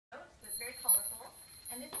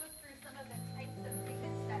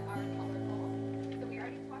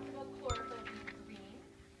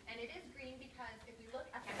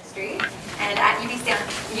and at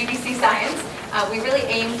UBC Science, we really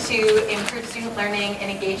aim to improve student learning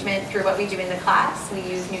and engagement through what we do in the class. We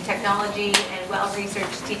use new technology and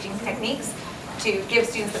well-researched teaching techniques to give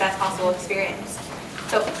students the best possible experience.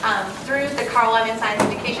 So through the Carl Lyman Science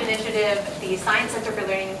Education Initiative, the Science Center for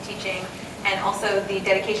Learning and Teaching, and also the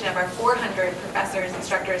dedication of our 400 professors,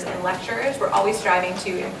 instructors, and lecturers, we're always striving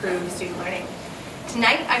to improve student learning.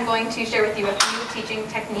 Tonight, I'm going to share with you a few teaching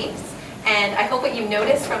techniques, and I hope what you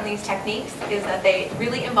notice from these techniques is that they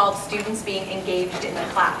really involve students being engaged in the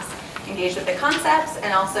class, engaged with the concepts,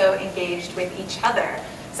 and also engaged with each other.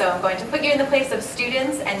 So I'm going to put you in the place of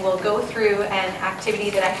students, and we'll go through an activity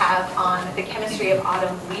that I have on the chemistry of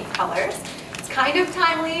autumn leaf colors. Kind of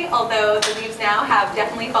timely, although the leaves now have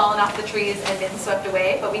definitely fallen off the trees and been swept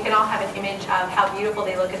away, but we can all have an image of how beautiful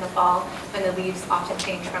they look in the fall when the leaves often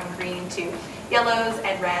change from green to yellows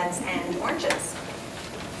and reds and oranges.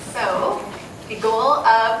 So the goal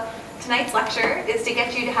of tonight's lecture is to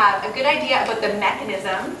get you to have a good idea about the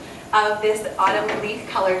mechanism of this autumn leaf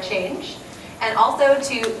color change, and also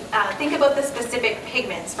to think about the specific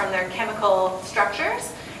pigments from their chemical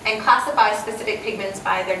structures and classify specific pigments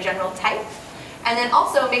by their general type. And then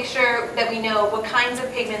also make sure that we know what kinds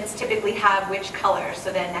of pigments typically have which colors,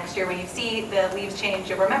 so then next year when you see the leaves change,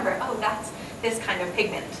 you'll remember, oh, that's this kind of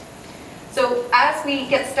pigment. So as we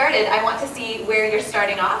get started, I want to see where you're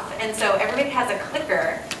starting off, and so everybody has a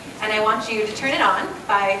clicker, and I want you to turn it on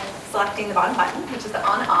by selecting the bottom button, which is the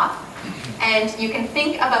on-off, and you can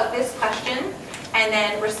think about this question and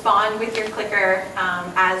then respond with your clicker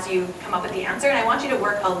as you come up with the answer, and I want you to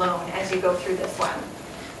work alone as you go through this one.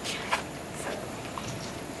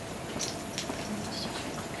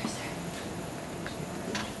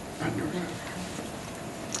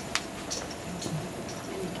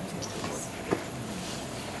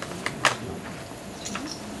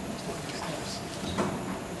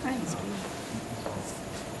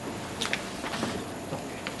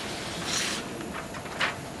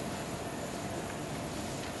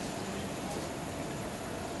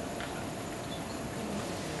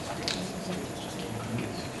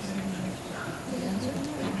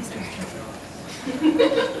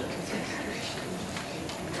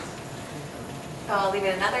 So I'll leave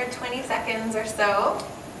it another 20 seconds or so,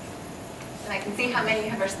 and I can see how many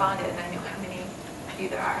have responded, and I know how many of you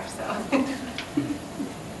there are, so.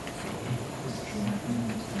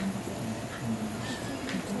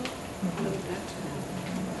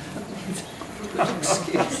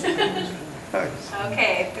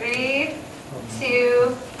 Okay, 3,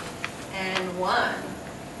 2, and 1.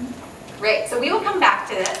 Great, so we will come back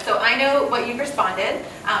to this. So I know what you've responded.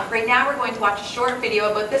 Right now we're going to watch a short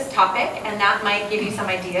video about this topic, and that might give you some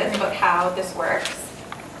ideas about how this works.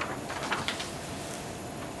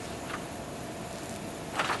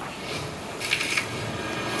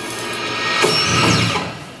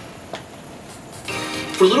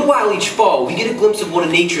 For a little while each fall, we get a glimpse of one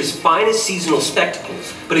of nature's finest seasonal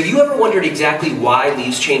spectacles. But have you ever wondered exactly why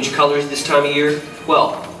leaves change colors this time of year?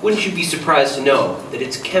 Well, wouldn't you be surprised to know that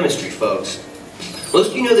it's chemistry, folks?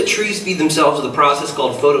 Most of you know that trees feed themselves with a process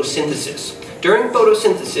called photosynthesis. During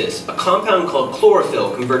photosynthesis, a compound called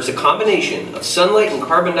chlorophyll converts a combination of sunlight and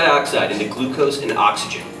carbon dioxide into glucose and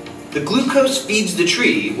oxygen. The glucose feeds the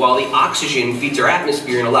tree, while the oxygen feeds our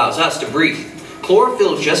atmosphere and allows us to breathe.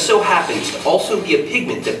 Chlorophyll just so happens to also be a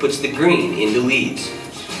pigment that puts the green into leaves.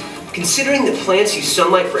 Considering that plants use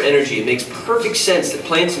sunlight for energy, it makes perfect sense that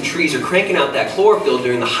plants and trees are cranking out that chlorophyll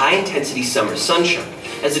during the high-intensity summer sunshine.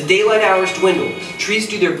 As the daylight hours dwindle, trees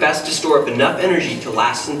do their best to store up enough energy to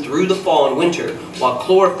last them through the fall and winter, while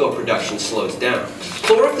chlorophyll production slows down.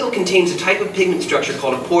 Chlorophyll contains a type of pigment structure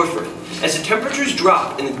called a porphyrin. As the temperatures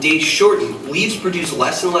drop and the days shorten, leaves produce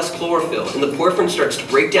less and less chlorophyll, and the porphyrin starts to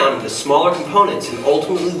break down into smaller components and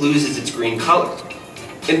ultimately loses its green color.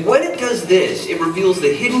 And when it does this, it reveals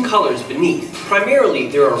the hidden colors beneath. Primarily,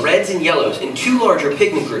 there are reds and yellows in two larger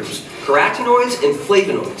pigment groups, carotenoids and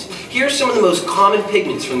flavonoids. Here are some of the most common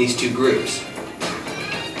pigments from these two groups.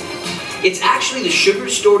 It's actually the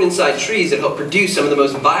sugars stored inside trees that help produce some of the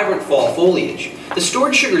most vibrant fall foliage. The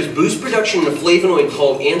stored sugars boost production of a flavonoid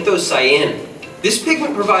called anthocyanin. This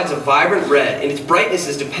pigment provides a vibrant red, and its brightness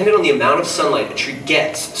is dependent on the amount of sunlight a tree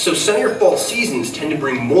gets, so sunnier fall seasons tend to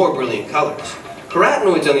bring more brilliant colors.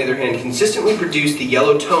 Carotenoids, on the other hand, consistently produce the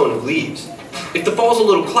yellow tone of leaves. If the fall's a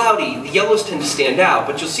little cloudy, the yellows tend to stand out,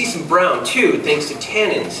 but you'll see some brown too, thanks to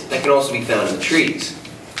tannins that can also be found in the trees.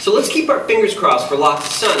 So let's keep our fingers crossed for lots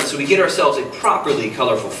of sun so we get ourselves a properly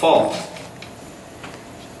colorful fall.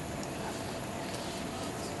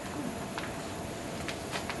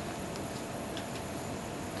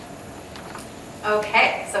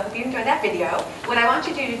 Okay, so I hope you enjoyed that video. What I want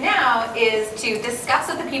you to do now is to discuss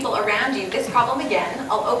with the people around you this problem again.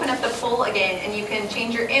 I'll open up the poll again, and you can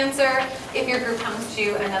change your answer if your group comes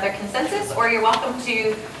to another consensus, or you're welcome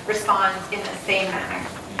to respond in the same manner.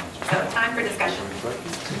 So, time for discussion.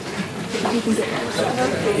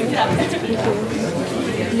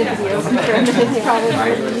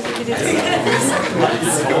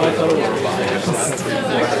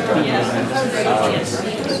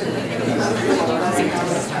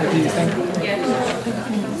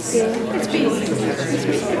 It's B.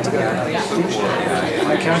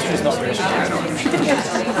 My chemistry is not very strong.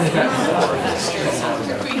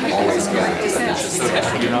 Always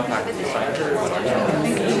good. You're not practicing science.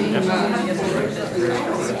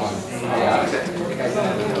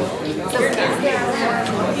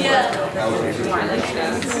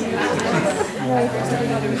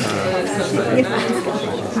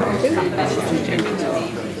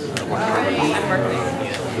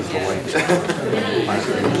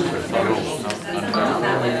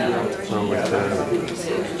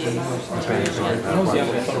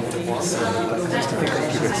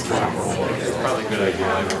 It's probably a good idea.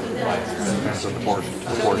 Depends on the portion.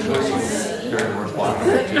 Very worthwhile. I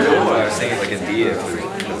was thinking like in D,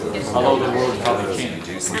 although the world probably can't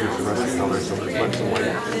do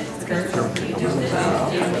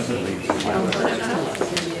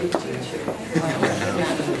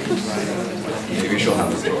maybe she'll have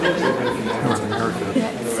this.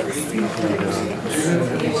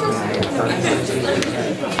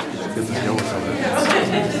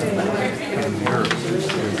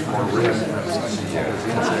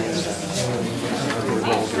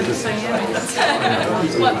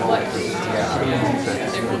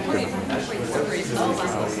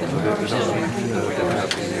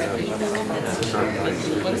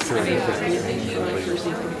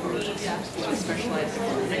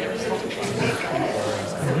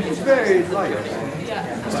 It's very light.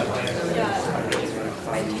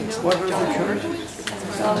 What are the churches?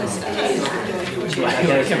 I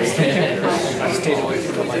stayed away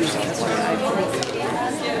from the life science.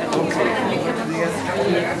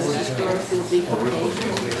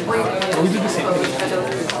 We did the same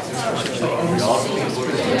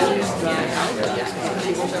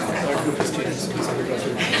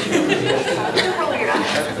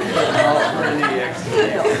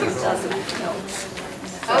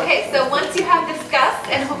Okay, so once you have discussed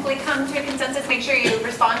and hopefully come to a consensus, make sure you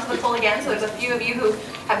respond to the poll again. So there's a few of you who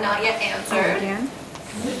have not yet answered. Again?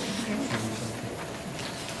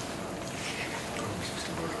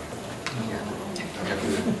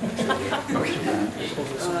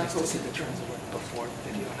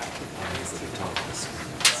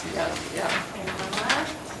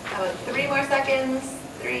 About 3 more seconds.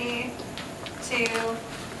 3, 2,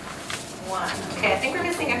 1. Okay, I think we're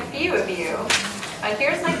missing a few of you.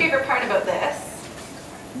 Here's my favorite part about this.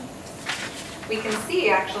 We can see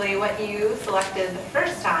actually what you selected the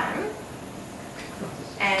first time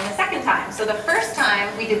and the second time. So the first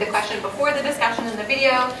time we did the question before the discussion in the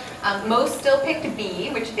video, most still picked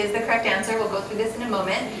B, which is the correct answer. We'll go through this in a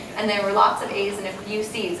moment. And there were lots of A's and a few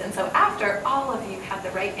C's. And so after, all of you had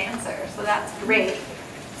the right answer. So that's great.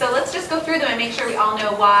 So let's just go through them and make sure we all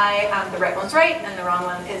know why the right one's right and the wrong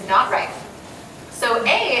one is not right. So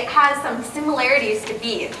A has some similarities to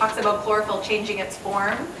B. It talks about chlorophyll changing its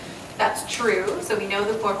form. That's true. So we know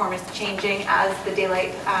the chloroform is changing as the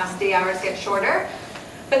day hours get shorter.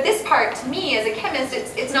 But this part, to me, as a chemist,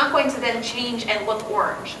 it's not going to then change and look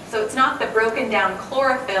orange. So it's not the broken down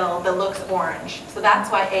chlorophyll that looks orange. So that's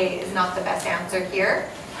why A is not the best answer here.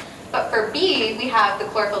 But for B, we have the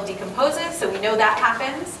chlorophyll decomposes, so we know that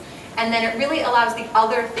happens. And then it really allows the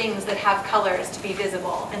other things that have colors to be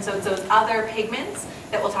visible. And so it's those other pigments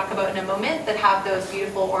that we'll talk about in a moment that have those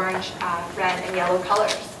beautiful orange, red, and yellow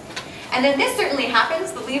colors. And then this certainly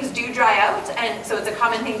happens. The leaves do dry out, and so it's a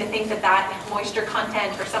common thing to think that that moisture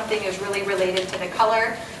content or something is really related to the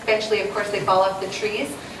color. Eventually, of course, they fall off the trees.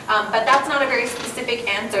 But that's not a very specific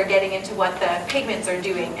answer getting into what the pigments are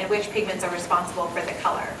doing and which pigments are responsible for the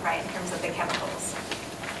color, right, in terms of the chemicals.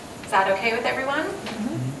 Is that okay with everyone?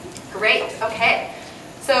 Mm-hmm. Great, okay.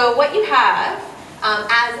 So what you have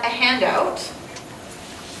as a handout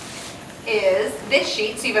is this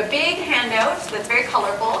sheet. So you have a big handout that's very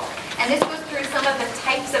colorful, and this goes through some of the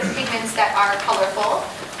types of pigments that are colorful.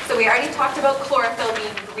 So we already talked about chlorophyll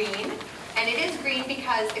being green, and it is green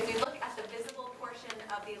because if we look at the visible portion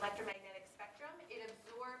of the electromagnetic